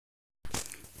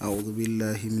أعوذ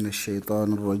بالله من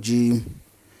الشيطان الرجيم.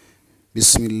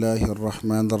 بسم الله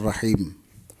الرحمن الرحيم.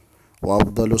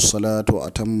 وأفضل الصلاة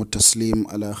وأتم التسليم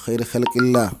على خير خلق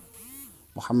الله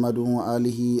محمد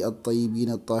وآله الطيبين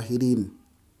الطاهرين.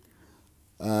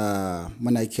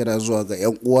 muna kira zuwa ga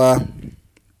 'yan uwa.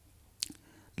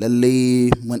 Lallai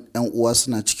 'yan uwa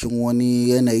suna cikin wani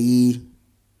yanayi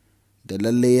da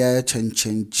lallai ya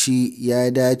cancanci, ya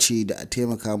dace da a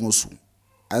taimaka musu.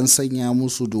 An sanya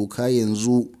musu doka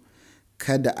yanzu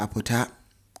kada a fita.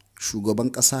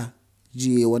 Shugaban ƙasa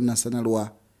jiya wannan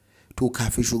sanarwa. To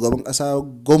kafin shugaban ƙasa,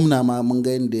 gwamna ma mun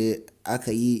ga yadda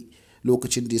aka yi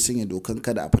lokacin da ya sanya dokan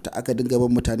kada a fita, aka dinga ban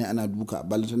mutane ana duka.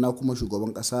 Balantana kuma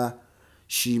shugaban ƙasa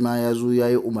shi ma ya zo ya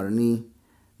yi umarni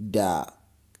da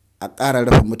a ƙara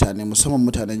rufe mutane, musamman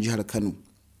mutanen jihar Kano.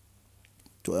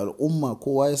 To al'umma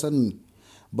kowa ya sani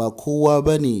ba kowa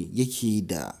ba ne yake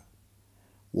da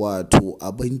wato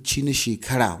abinci na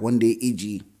shekara wanda ya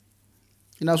ijiye.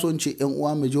 Ina so in ce 'yan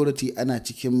uwa majority ana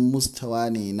cikin mustawa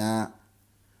ne na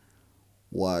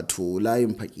wato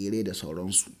layin fakirai da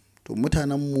sauransu. To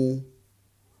mutanenmu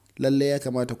lallai ya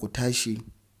kamata ku tashi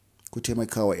ku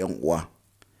taimaka wa 'yan uwa.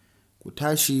 Ku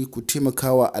tashi ku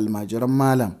taimaka wa almajiran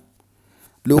malam.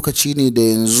 Lokaci ne da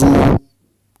yanzu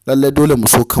lallai dole mu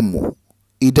so kanmu.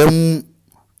 Idan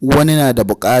wani na da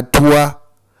buƙatuwa,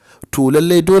 to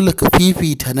lallai dole ka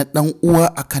fifita na ɗan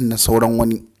uwa akan na sauran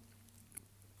wani.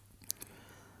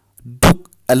 Duk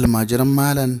almajiran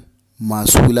malam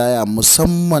masu wilaya,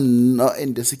 musamman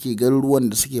waɗanda suke garuruwan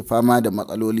da suke fama da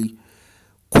matsaloli,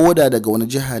 ko da daga wani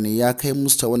jiha ne ya kai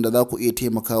musta wanda za ku iya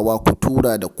taimakawa, ku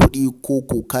tura da kuɗi ko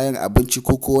kayan abinci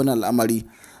ko wani al'amari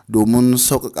domin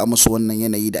sauƙaƙa musu wannan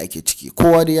yanayi da ake ciki.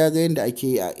 Kowa da ya ga yadda ake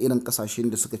yi a irin ƙasashen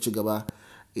da suka ci gaba,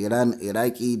 Iran,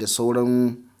 Iraki da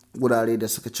sauran wurare da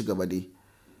suka ci gaba dai.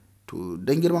 To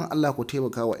don girman Allah ku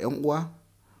taimaka wa 'yan uwa,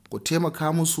 ku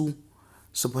taimaka musu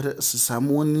su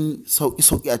samu wani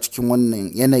sauƙi a cikin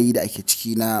wannan yanayi da ake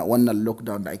ciki na wannan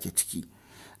lockdown da ake ciki.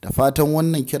 Da fatan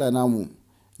wannan kira namu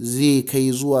zai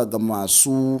kai zuwa ga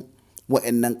masu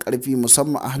wa'annan ƙarfi,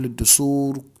 musamman ahlud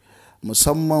dusur,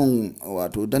 musamman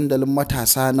wato dandalin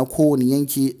matasa na kowane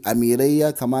yanki. Amirai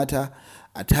ya kamata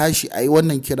a tashi a yi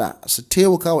wannan kira, su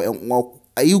taimaka wa 'yan uwa,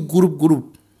 a yi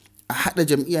group a haɗa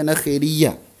jam'iyya na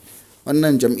khairiyya.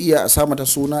 Wannan jam'iyya a sa mata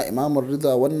suna Imamul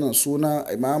Rida, wannan suna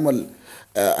Imamul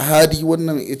Hadi,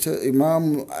 wannan ita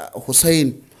Imam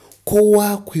Hussein.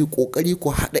 Kowa ku yi ƙoƙari ku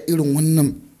haɗa irin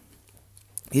wannan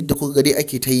yadda kuka gari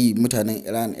ake ta yi mutanen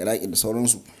Iran, Iraki da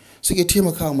sauransu suke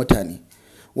taimakawa mutane.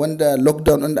 Wanda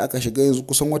lockdown ɗin da aka shiga yanzu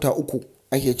kusan wata 3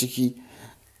 ake ciki,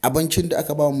 abincin da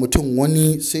aka ba mutum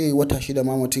wani sai wata 6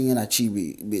 ma mutum yana ci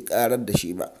bai karar da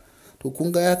shi ba. To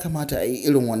kun ga ya kamata a yi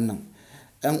irin wannan.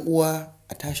 'Yan uwa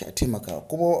a tashi a taimaka,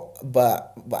 kuma ba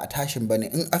a tashin ba ne.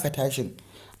 In aka tashin,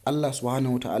 Allah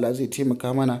subhanahu ta'ala zai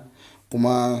taimaka mana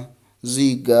kuma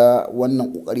zai ga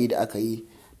wannan ƙoƙari da aka yi.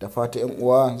 Da fata 'yan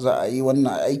uwa za a yi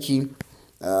wannan aiki.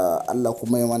 Allah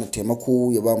kuma ya mana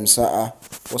taimako, ya ba mu sa'a.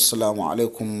 Wassalamu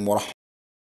alaikum wa